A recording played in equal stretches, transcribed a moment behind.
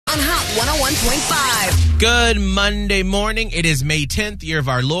on Hot 101.5. Good Monday morning. It is May 10th, year of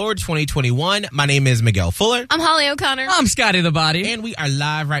our Lord, 2021. My name is Miguel Fuller. I'm Holly O'Connor. I'm Scotty the Body. And we are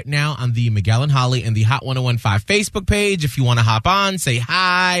live right now on the Miguel and Holly and the Hot 101.5 Facebook page. If you want to hop on, say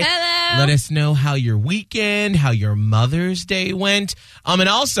hi. Hello. Let us know how your weekend, how your Mother's Day went. And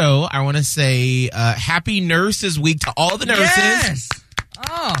also, I want to say Happy Nurses Week to all the nurses. Yes.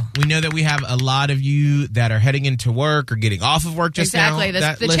 Oh. We know that we have a lot of you that are heading into work or getting off of work just now.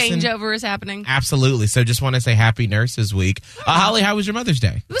 Exactly. The changeover is happening. Absolutely. So just want to say Happy Nurses Week. Holly, how was your Mother's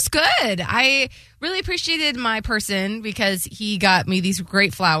Day? It was good. I really appreciated my person because he got me these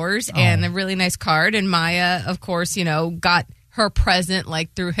great flowers and a really nice card. And Maya, of course, got her present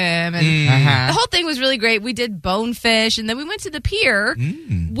through him. And the whole thing was really great. We did bonefish and then we went to the pier,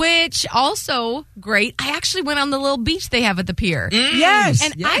 which also great. I actually went on the little beach they have at the pier. Yes.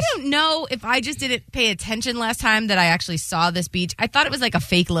 And I don't know if I just didn't pay attention last time that I actually saw this beach. I thought it was like a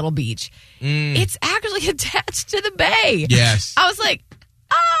fake little beach. It's actually attached to the bay. Yes. I was like,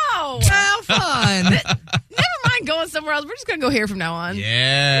 oh, How fun. never mind going somewhere else. We're just going to go here from now on.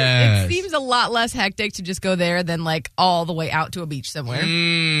 Yes. It seems a lot less hectic to just go there than all the way out to a beach somewhere.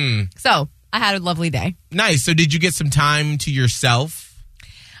 So I had a lovely day. Nice. So did you get some time to yourself?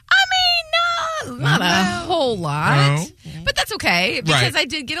 I mean, not a whole lot. No. But that's okay because Right. I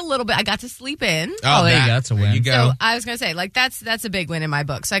did get a little bit. I got to sleep in. Oh, there you go. That's a win. There you go. So I was going to say, that's a big win in my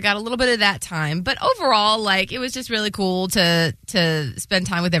book. So I got a little bit of that time. But overall, it was just really cool to spend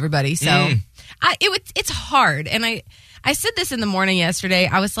time with everybody. So it's hard. And I said this in the morning yesterday.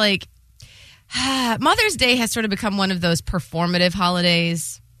 I was like, Mother's Day has sort of become one of those performative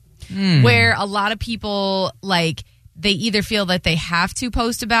holidays where a lot of people, they either feel that they have to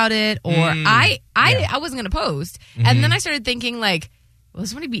post about it or I wasn't going to post. And then I started thinking, will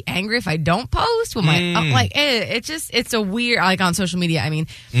somebody be angry if I don't post? Will it's a weird, on social media, I mean.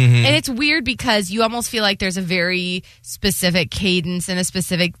 And it's weird because you almost feel like there's a very specific cadence and a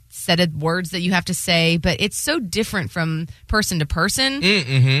specific set of words that you have to say, but it's so different from person to person.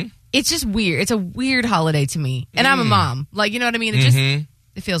 It's just weird. It's a weird holiday to me. And I'm a mom. You know what I mean?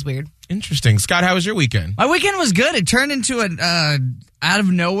 It feels weird. Interesting. Scott, how was your weekend? My weekend was good. It turned into out of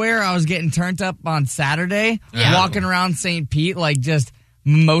nowhere, I was getting turned up on Saturday, walking around St. Pete, just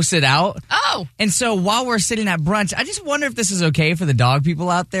mimosa it out. Oh. And so while we're sitting at brunch, I just wonder if this is okay for the dog people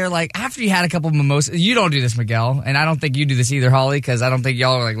out there. After you had a couple of mimosas, you don't do this, Miguel, and I don't think you do this either, Holly, because I don't think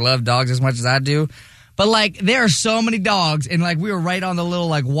y'all love dogs as much as I do. But there are so many dogs, and we were right on the little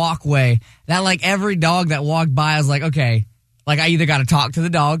walkway that every dog that walked by, I was like, okay. I either got to talk to the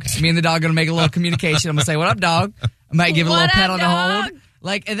dog. Me and the dog going to make a little communication. I'm going to say, what up, dog? I might give it a little pet on the hold.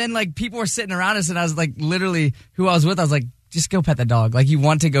 And then, people were sitting around us, and I was, literally, who I was with, I was like, just go pet the dog. You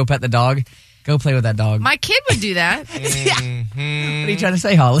want to go pet the dog? Go play with that dog. My kid would do that. Yeah. What are you trying to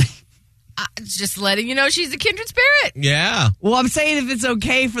say, Holly? Just letting you know she's a kindred spirit. Yeah. Well, I'm saying if it's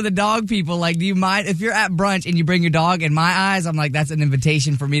okay for the dog people, do you mind if you're at brunch and you bring your dog? In my eyes, I'm like, that's an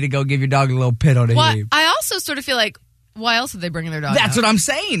invitation for me to go give your dog a little pet on the head. I also sort of feel like, why else are they bringing their dog That's out? what I'm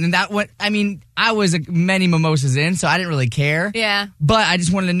saying. And I was many mimosas in, so I didn't really care. Yeah. But I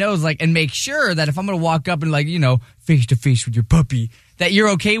just wanted to know, and make sure that if I'm going to walk up and, face to face with your puppy, that you're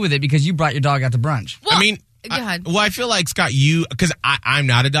okay with it because you brought your dog out to brunch. Well, go ahead. I feel like, Scott, because I'm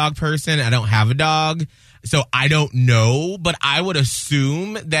not a dog person. I don't have a dog. So I don't know, but I would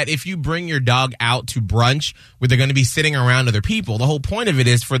assume that if you bring your dog out to brunch where they're going to be sitting around other people, the whole point of it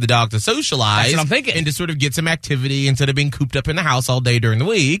is for the dog to socialize. That's what I'm thinking. And to sort of get some activity instead of being cooped up in the house all day during the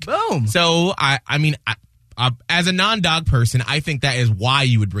week. Boom. So, as a non-dog person, I think that is why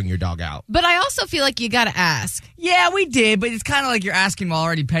you would bring your dog out. But I also feel like you got to ask. Yeah, we did, but it's kind of like you're asking while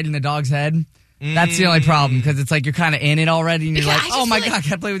already petting the dog's head. That's the only problem because it's you're kind of in it already and you're oh my God,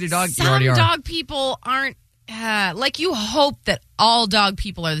 can I play with your dog? Some you already are. dog people aren't, you hope that all dog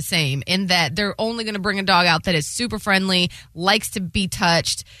people are the same in that they're only going to bring a dog out that is super friendly, likes to be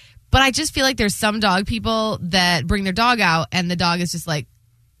touched. But I just feel like there's some dog people that bring their dog out and the dog is just leave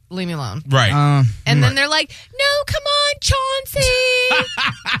me alone. Right. And then they're like, no, come on, Chauncey.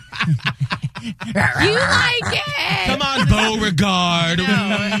 You like it. Come on, Beauregard.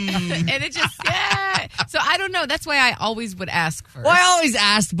 And it just, So I don't know. That's why I always would ask first. Well, I always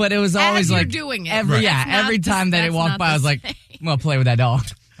asked, but it was always you're doing it. Every time that it walked by, I was like, I'm going to play with that dog.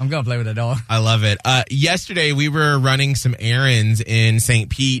 I'm going to play with a dog. I love it. Yesterday, we were running some errands in St.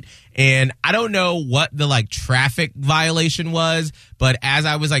 Pete, and I don't know what the traffic violation was, but as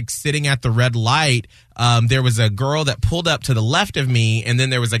I was sitting at the red light, there was a girl that pulled up to the left of me, and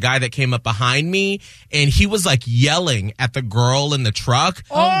then there was a guy that came up behind me, and he was yelling at the girl in the truck.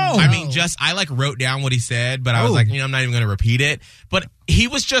 Oh, I mean, I wrote down what he said, but I was I'm not even going to repeat it. But he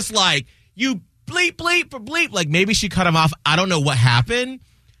was just you bleep, bleep, bleep. Maybe she cut him off. I don't know what happened.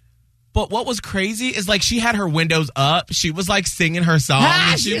 But what was crazy is she had her windows up. She was singing her song.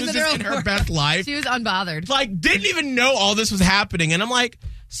 And she was just in her best life. She was unbothered. Didn't even know all this was happening. And I'm like,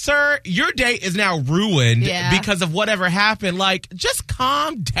 sir, your day is now ruined because of whatever happened. Just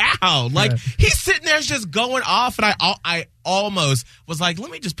calm down. He's sitting there just going off. And I almost was let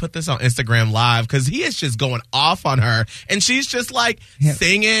me just put this on Instagram Live because he is just going off on her. And she's just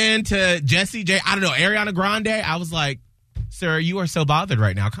singing to Jessie J. I don't know, Ariana Grande. I was like, sir, you are so bothered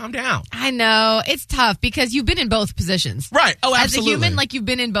right now. Calm down. I know. It's tough because you've been in both positions. Right. Oh, absolutely. As a human, you've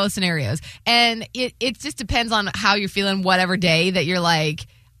been in both scenarios. And it just depends on how you're feeling whatever day that you're I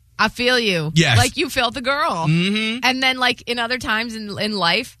feel you. Yes. You felt the girl. Mm-hmm. And then in other times in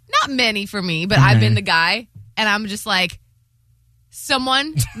life, not many for me, but I've been the guy and I'm just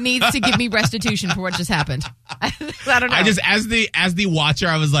someone needs to give me restitution for what just happened. I don't know. I just, as the watcher,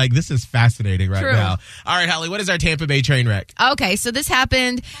 I was like, this is fascinating right True. now. All right, Holly, what is our Tampa Bay train wreck? Okay, so this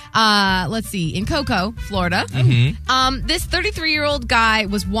happened, let's see, in Cocoa, Florida. Mm-hmm. This 33-year-old guy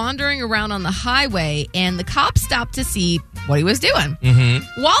was wandering around on the highway, and the cops stopped to see what he was doing.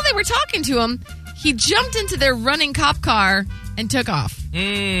 Mm-hmm. While they were talking to him, he jumped into their running cop car and took off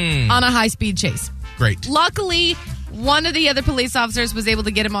on a high-speed chase. Great. Luckily, one of the other police officers was able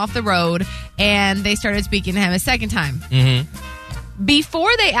to get him off the road, and they started speaking to him a second time. Mm-hmm. Before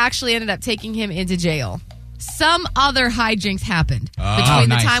they actually ended up taking him into jail, some other hijinks happened between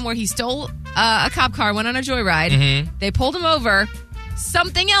the time where he stole a cop car, went on a joyride, they pulled him over,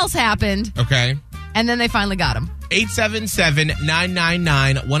 something else happened, okay, and then they finally got him.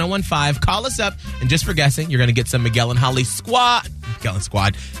 877-999-1015. Call us up, and just for guessing, you're going to get some Miguel and Holly swag.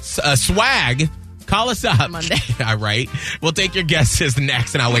 Call us up. Monday. All right. We'll take your guesses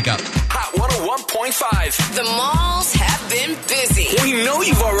next, and I'll wake up. Hot 101.5. The malls have been busy. We know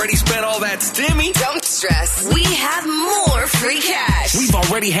you've already spent all that stimmy. Don't stress. We have more free cash. We've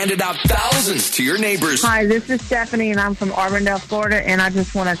already handed out thousands to your neighbors. Hi, this is Stephanie, and I'm from Auburndale, Florida, and I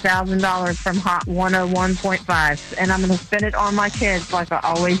just won $1,000 from Hot 101.5, and I'm going to spend it on my kids like I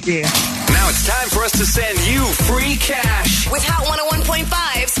always do. Now it's time for us to send you free cash. With Hot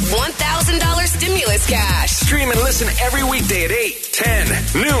 101.5's $1,000 stimulus cash. Stream and listen every weekday at 8, 10,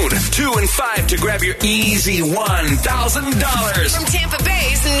 noon, 2, and 5 to grab your easy $1,000. From Tampa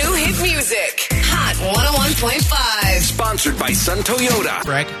Bay's new hit music. Hot 101.5. Sponsored by Sun Toyota.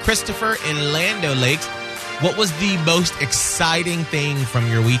 Correct. Christopher in Lando Lakes, what was the most exciting thing from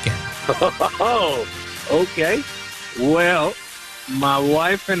your weekend? Oh, okay. Well, my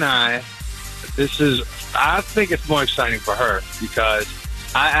wife and I think it's more exciting for her because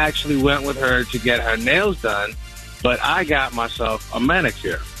I actually went with her to get her nails done, but I got myself a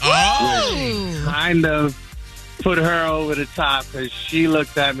manicure. Oh! Which kind of put her over the top because she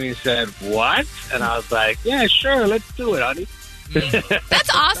looked at me and said, "What?" And I was like, "Yeah, sure, let's do it, honey."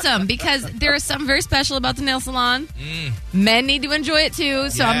 That's awesome because there is something very special about the nail salon. Men need to enjoy it too,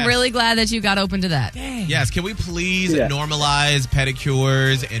 so I'm really glad that you got open to that. Yes, can we please normalize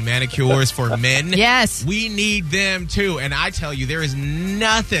pedicures and manicures for men? Yes. We need them too. And I tell you, there is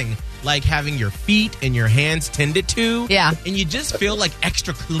nothing like having your feet and your hands tended to. Yeah. And you just feel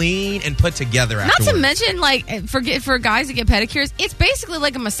extra clean and put together afterwards. Not to mention, for guys that get pedicures, it's basically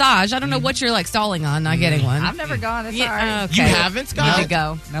like a massage. I don't know what you're starting on, not getting one. I've never gone. It's all right. Okay. You haven't, Scott? Need to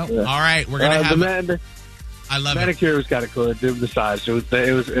go. Nope. All right, we're going to have I love manicure was kind of cool. The massage, it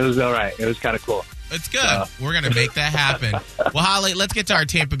was all right. It was kind of cool. It's good. We're going to make that happen. Well, Holly, let's get to our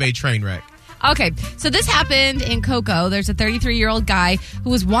Tampa Bay train wreck. Okay, so this happened in Cocoa. There's a 33-year-old guy who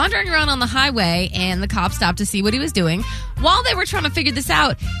was wandering around on the highway, and the cops stopped to see what he was doing. While they were trying to figure this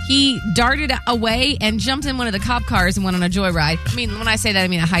out, he darted away and jumped in one of the cop cars and went on a joyride. I mean, when I say that, I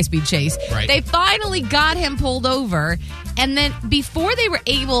mean a high-speed chase. Right. They finally got him pulled over, and then before they were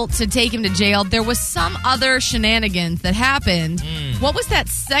able to take him to jail, there was some other shenanigans that happened. What was that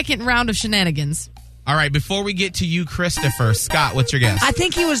second round of shenanigans? All right, before we get to you, Christopher, Scott, what's your guess? I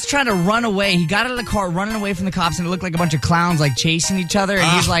think he was trying to run away. He got out of the car running away from the cops, and it looked like a bunch of clowns chasing each other,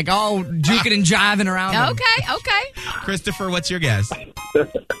 and he's juking and jiving around them. Okay. Christopher, what's your guess?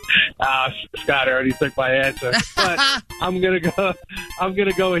 Scott already took my answer, but I'm gonna go.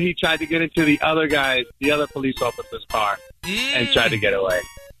 And he tried to get into the other police officer's car and tried to get away.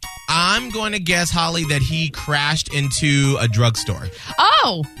 I'm going to guess, Holly, that he crashed into a drugstore.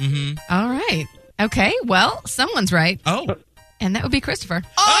 Oh. All right. Okay. Well, someone's right. Oh. And that would be Christopher.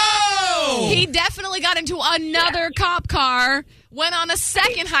 Oh! He definitely got into another cop car, went on a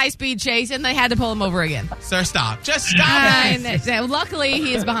second high-speed chase, and they had to pull him over again. Sir, stop. Just stop it. Luckily,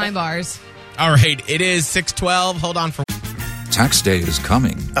 he is behind bars. All right. It is 6:12. Hold on for... Tax day is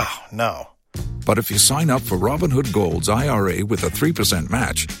coming. Oh, no. But if you sign up for Robinhood Gold's IRA with a 3%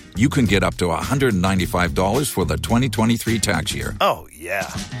 match, you can get up to $195 for the 2023 tax year. Oh, yeah.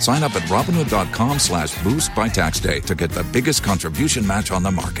 Sign up at Robinhood.com/boost by tax day to get the biggest contribution match on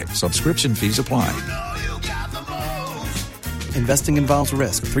the market. Subscription fees apply. Investing involves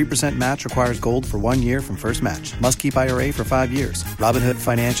risk. 3% match requires gold for 1 year from first match. Must keep IRA for 5 years. Robinhood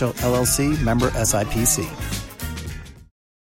Financial, LLC, member SIPC.